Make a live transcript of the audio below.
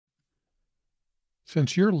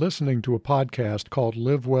Since you're listening to a podcast called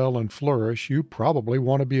Live Well and Flourish, you probably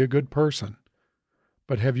want to be a good person.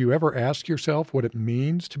 But have you ever asked yourself what it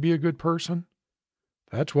means to be a good person?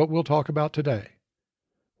 That's what we'll talk about today.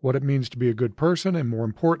 What it means to be a good person, and more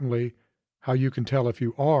importantly, how you can tell if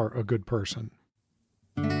you are a good person.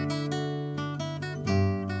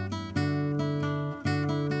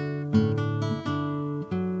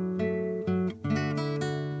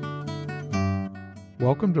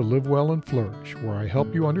 Welcome to Live Well and Flourish, where I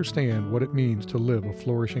help you understand what it means to live a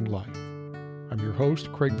flourishing life. I'm your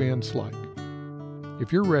host, Craig Van Slyke.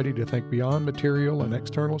 If you're ready to think beyond material and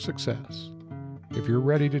external success, if you're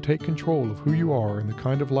ready to take control of who you are and the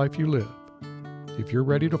kind of life you live, if you're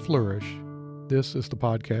ready to flourish, this is the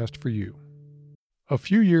podcast for you. A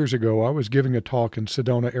few years ago, I was giving a talk in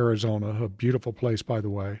Sedona, Arizona, a beautiful place, by the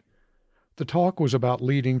way. The talk was about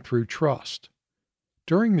leading through trust.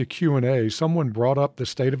 During the Q&A, someone brought up the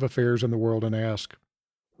state of affairs in the world and asked,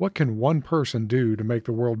 "What can one person do to make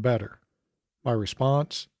the world better?" My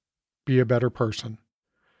response, be a better person.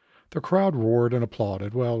 The crowd roared and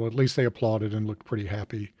applauded. Well, at least they applauded and looked pretty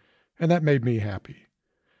happy, and that made me happy.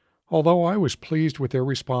 Although I was pleased with their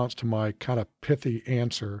response to my kind of pithy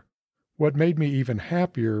answer, what made me even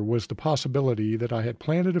happier was the possibility that I had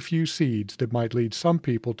planted a few seeds that might lead some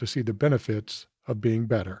people to see the benefits of being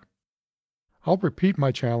better. I'll repeat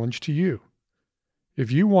my challenge to you.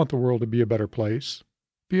 If you want the world to be a better place,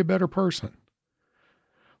 be a better person.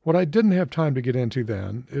 What I didn't have time to get into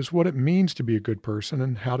then is what it means to be a good person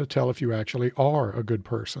and how to tell if you actually are a good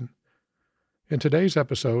person. In today's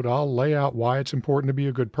episode, I'll lay out why it's important to be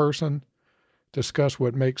a good person, discuss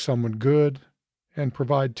what makes someone good, and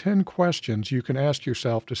provide 10 questions you can ask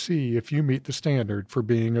yourself to see if you meet the standard for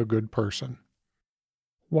being a good person.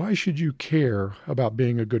 Why should you care about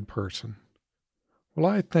being a good person? Well,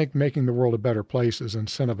 I think making the world a better place is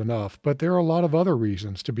incentive enough, but there are a lot of other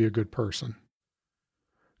reasons to be a good person.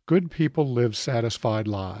 Good people live satisfied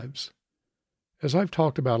lives. As I've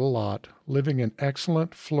talked about a lot, living an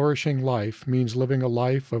excellent, flourishing life means living a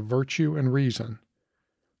life of virtue and reason.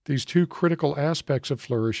 These two critical aspects of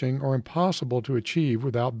flourishing are impossible to achieve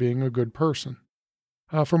without being a good person.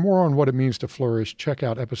 For more on what it means to flourish, check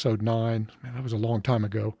out episode 9, man, that was a long time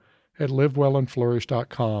ago, at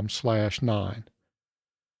livewellandflourish.com/9.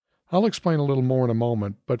 I'll explain a little more in a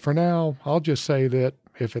moment, but for now, I'll just say that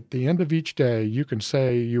if at the end of each day you can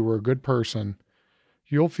say you were a good person,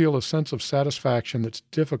 you'll feel a sense of satisfaction that's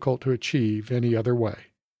difficult to achieve any other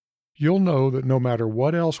way. You'll know that no matter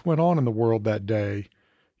what else went on in the world that day,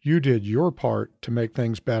 you did your part to make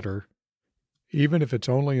things better, even if it's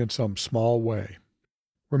only in some small way.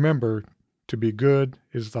 Remember, to be good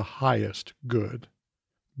is the highest good.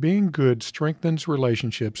 Being good strengthens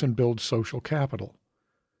relationships and builds social capital.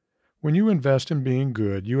 When you invest in being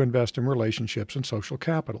good, you invest in relationships and social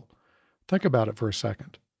capital. Think about it for a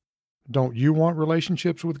second. Don't you want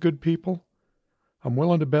relationships with good people? I'm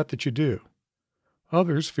willing to bet that you do.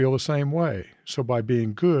 Others feel the same way, so by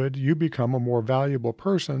being good, you become a more valuable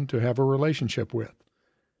person to have a relationship with.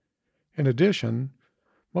 In addition,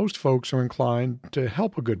 most folks are inclined to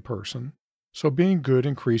help a good person, so being good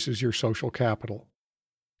increases your social capital.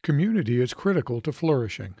 Community is critical to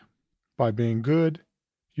flourishing. By being good,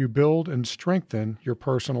 you build and strengthen your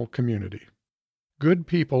personal community. Good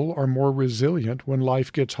people are more resilient when life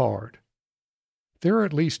gets hard. There are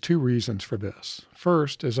at least 2 reasons for this.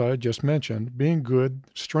 First, as I just mentioned, being good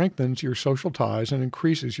strengthens your social ties and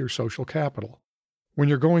increases your social capital. When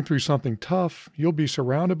you're going through something tough, you'll be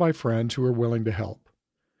surrounded by friends who are willing to help.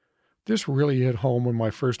 This really hit home when my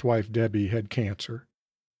first wife, Debbie, had cancer.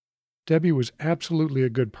 Debbie was absolutely a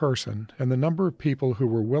good person, and the number of people who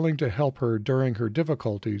were willing to help her during her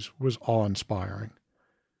difficulties was awe-inspiring.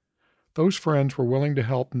 Those friends were willing to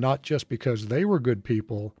help not just because they were good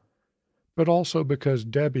people, but also because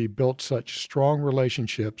Debbie built such strong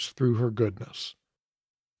relationships through her goodness.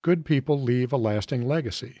 Good people leave a lasting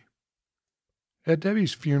legacy. At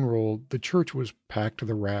Debbie's funeral, the church was packed to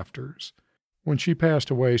the rafters. When she passed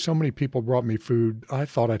away, so many people brought me food, I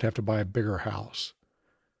thought I'd have to buy a bigger house.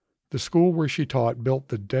 The school where she taught built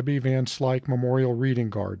the Debbie Van Slyke Memorial Reading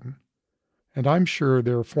Garden, and I'm sure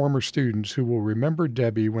there are former students who will remember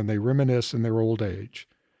Debbie when they reminisce in their old age.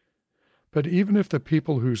 But even if the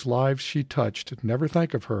people whose lives she touched never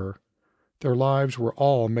think of her, their lives were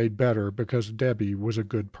all made better because Debbie was a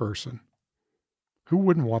good person. Who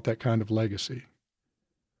wouldn't want that kind of legacy?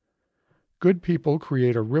 Good people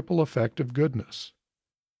create a ripple effect of goodness.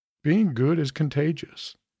 Being good is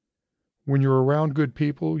contagious. When you're around good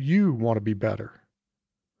people, you want to be better.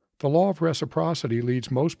 The law of reciprocity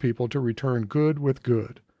leads most people to return good with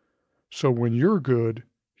good. So when you're good,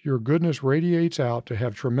 Your goodness radiates out to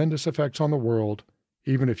have tremendous effects on the world,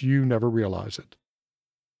 even if you never realize it.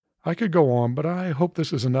 I could go on, but I hope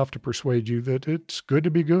this is enough to persuade you that it's good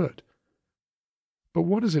to be good. But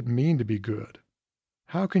what does it mean to be good?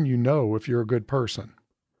 How can you know if you're a good person?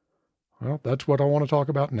 Well, that's what I want to talk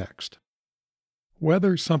about next.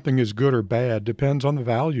 Whether something is good or bad depends on the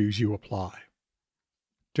values you apply.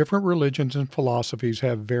 Different religions and philosophies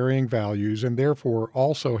have varying values and therefore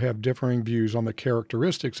also have differing views on the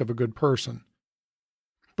characteristics of a good person.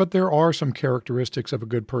 But there are some characteristics of a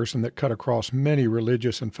good person that cut across many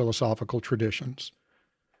religious and philosophical traditions.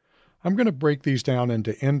 I'm going to break these down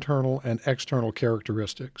into internal and external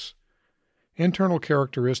characteristics. Internal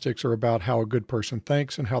characteristics are about how a good person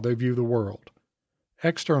thinks and how they view the world.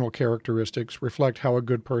 External characteristics reflect how a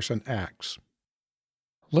good person acts.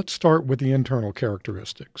 Let's start with the internal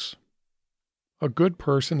characteristics. A good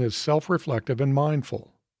person is self-reflective and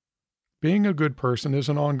mindful. Being a good person is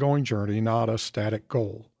an ongoing journey, not a static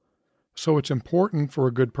goal. So it's important for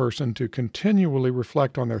a good person to continually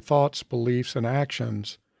reflect on their thoughts, beliefs, and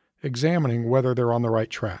actions, examining whether they're on the right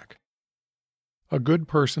track. A good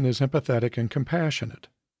person is empathetic and compassionate.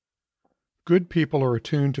 Good people are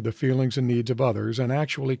attuned to the feelings and needs of others and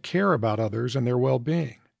actually care about others and their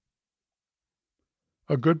well-being.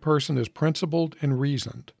 A good person is principled and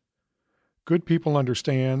reasoned. Good people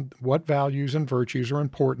understand what values and virtues are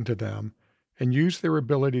important to them and use their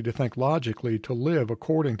ability to think logically to live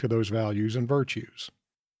according to those values and virtues.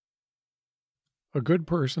 A good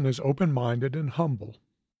person is open-minded and humble.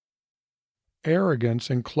 Arrogance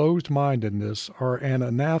and closed-mindedness are an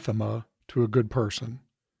anathema to a good person.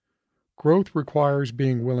 Growth requires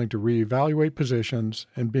being willing to reevaluate positions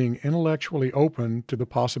and being intellectually open to the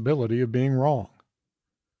possibility of being wrong.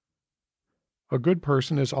 A good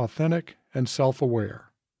person is authentic and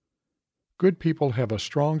self-aware. Good people have a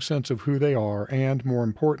strong sense of who they are and, more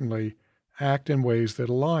importantly, act in ways that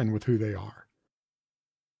align with who they are.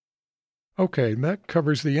 Okay, that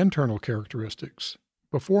covers the internal characteristics.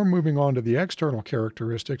 Before moving on to the external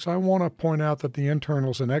characteristics, I want to point out that the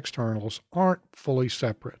internals and externals aren't fully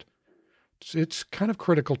separate. It's kind of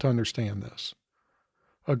critical to understand this.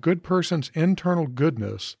 A good person's internal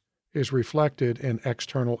goodness is reflected in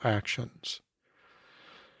external actions.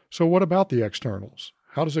 So what about the externals?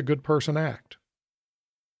 How does a good person act?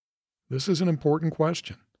 This is an important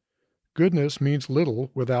question. Goodness means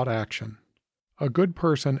little without action. A good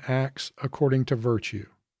person acts according to virtue.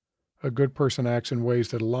 A good person acts in ways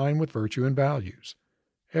that align with virtue and values.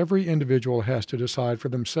 Every individual has to decide for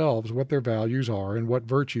themselves what their values are and what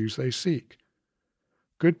virtues they seek.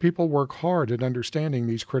 Good people work hard at understanding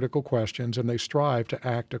these critical questions and they strive to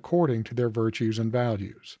act according to their virtues and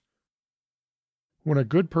values. When a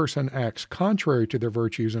good person acts contrary to their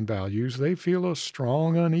virtues and values, they feel a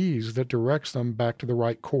strong unease that directs them back to the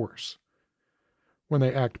right course. When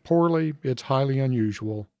they act poorly, it's highly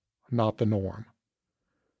unusual, not the norm.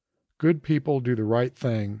 Good people do the right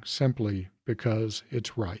thing simply because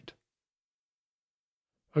it's right.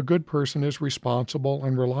 A good person is responsible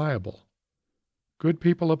and reliable. Good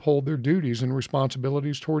people uphold their duties and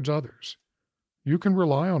responsibilities towards others. You can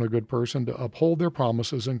rely on a good person to uphold their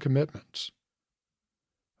promises and commitments.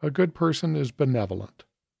 A good person is benevolent.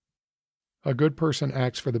 A good person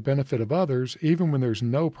acts for the benefit of others even when there's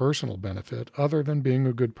no personal benefit other than being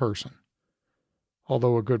a good person.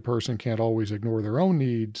 Although a good person can't always ignore their own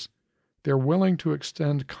needs, they're willing to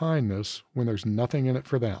extend kindness when there's nothing in it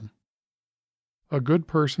for them. A good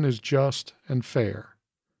person is just and fair.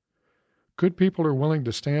 Good people are willing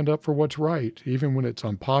to stand up for what's right even when it's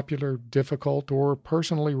unpopular, difficult, or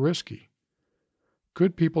personally risky.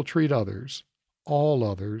 Good people treat others, all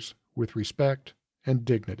others, with respect and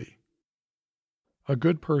dignity. A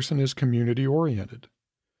good person is community-oriented.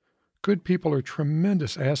 Good people are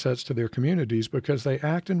tremendous assets to their communities because they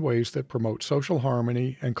act in ways that promote social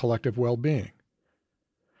harmony and collective well-being.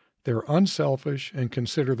 They're unselfish and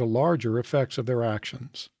consider the larger effects of their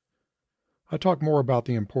actions. I talk more about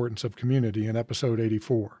the importance of community in episode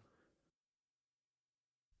 84.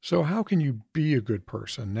 So how can you be a good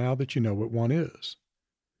person now that you know what one is?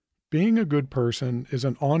 Being a good person is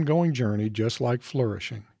an ongoing journey just like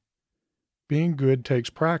flourishing. Being good takes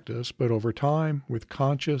practice, but over time, with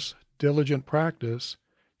conscious, diligent practice,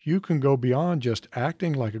 you can go beyond just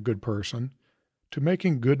acting like a good person to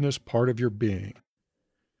making goodness part of your being.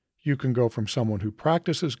 You can go from someone who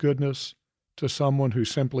practices goodness to someone who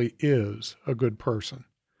simply is a good person.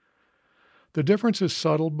 The difference is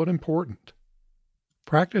subtle but important.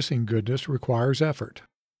 Practicing goodness requires effort.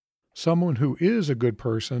 Someone who is a good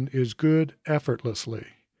person is good effortlessly,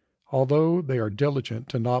 although they are diligent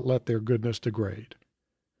to not let their goodness degrade.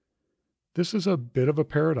 This is a bit of a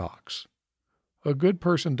paradox. A good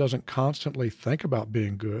person doesn't constantly think about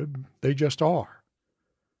being good, they just are.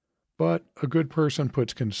 But a good person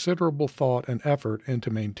puts considerable thought and effort into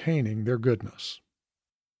maintaining their goodness.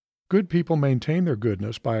 Good people maintain their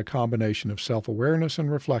goodness by a combination of self-awareness and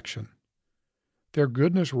reflection. Their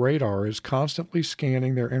goodness radar is constantly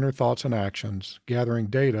scanning their inner thoughts and actions, gathering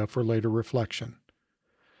data for later reflection.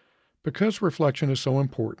 Because reflection is so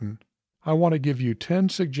important, I want to give you 10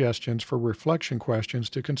 suggestions for reflection questions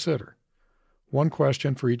to consider. One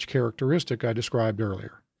question for each characteristic I described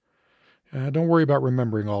earlier. Don't worry about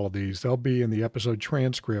remembering all of these. They'll be in the episode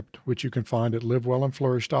transcript, which you can find at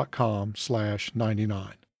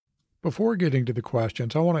livewellandflourish.com/99. Before getting to the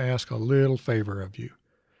questions, I want to ask a little favor of you.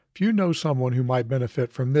 If you know someone who might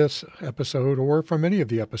benefit from this episode or from any of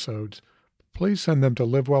the episodes, please send them to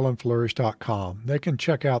livewellandflourish.com. They can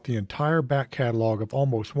check out the entire back catalog of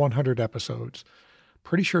almost 100 episodes.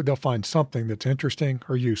 Pretty sure they'll find something that's interesting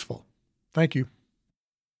or useful. Thank you.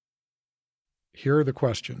 Here are the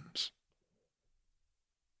questions.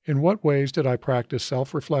 In what ways did I practice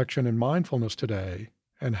self-reflection and mindfulness today,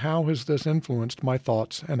 and how has this influenced my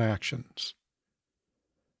thoughts and actions?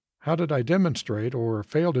 How did I demonstrate or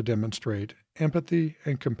fail to demonstrate empathy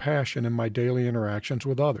and compassion in my daily interactions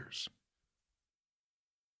with others?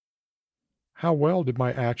 How well did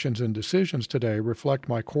my actions and decisions today reflect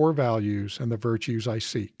my core values and the virtues I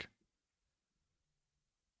seek?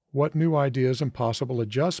 What new ideas and possible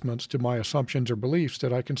adjustments to my assumptions or beliefs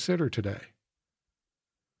did I consider today?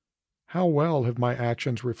 How well have my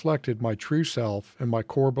actions reflected my true self and my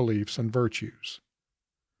core beliefs and virtues?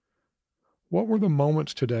 What were the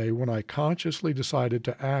moments today when I consciously decided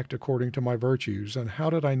to act according to my virtues, and how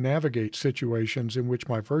did I navigate situations in which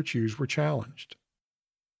my virtues were challenged?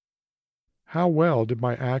 How well did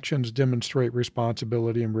my actions demonstrate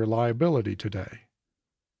responsibility and reliability today?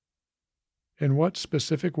 In what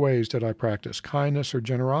specific ways did I practice kindness or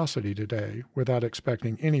generosity today without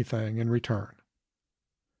expecting anything in return?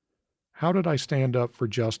 How did I stand up for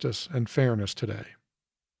justice and fairness today?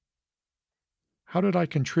 How did I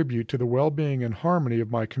contribute to the well-being and harmony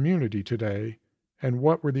of my community today, and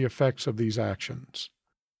what were the effects of these actions?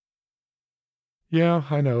 Yeah,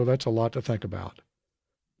 I know that's a lot to think about.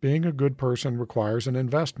 Being a good person requires an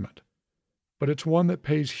investment, but it's one that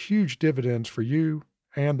pays huge dividends for you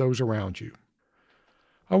and those around you.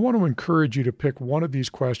 I want to encourage you to pick one of these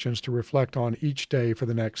questions to reflect on each day for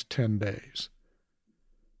the next 10 days.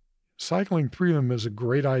 Cycling through them is a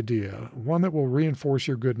great idea, one that will reinforce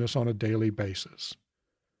your goodness on a daily basis.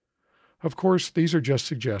 Of course, these are just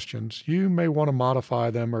suggestions. You may want to modify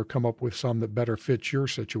them or come up with some that better fits your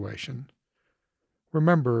situation.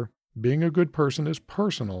 Remember, being a good person is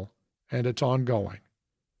personal and it's ongoing.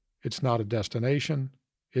 It's not a destination,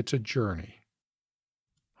 it's a journey.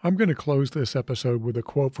 I'm going to close this episode with a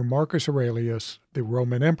quote from Marcus Aurelius, the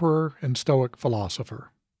Roman emperor and Stoic philosopher.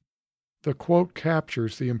 The quote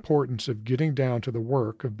captures the importance of getting down to the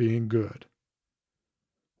work of being good.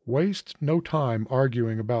 Waste no time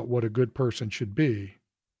arguing about what a good person should be.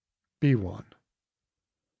 Be one.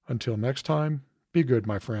 Until next time, be good,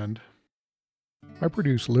 my friend. I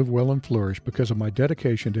produce Live Well and Flourish because of my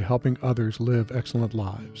dedication to helping others live excellent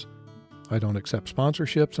lives. I don't accept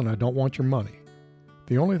sponsorships and I don't want your money.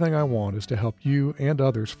 The only thing I want is to help you and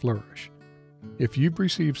others flourish. If you've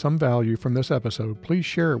received some value from this episode, please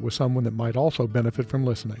share it with someone that might also benefit from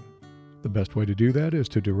listening. The best way to do that is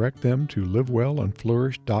to direct them to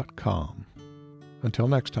livewellandflourish.com. Until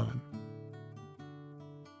next time.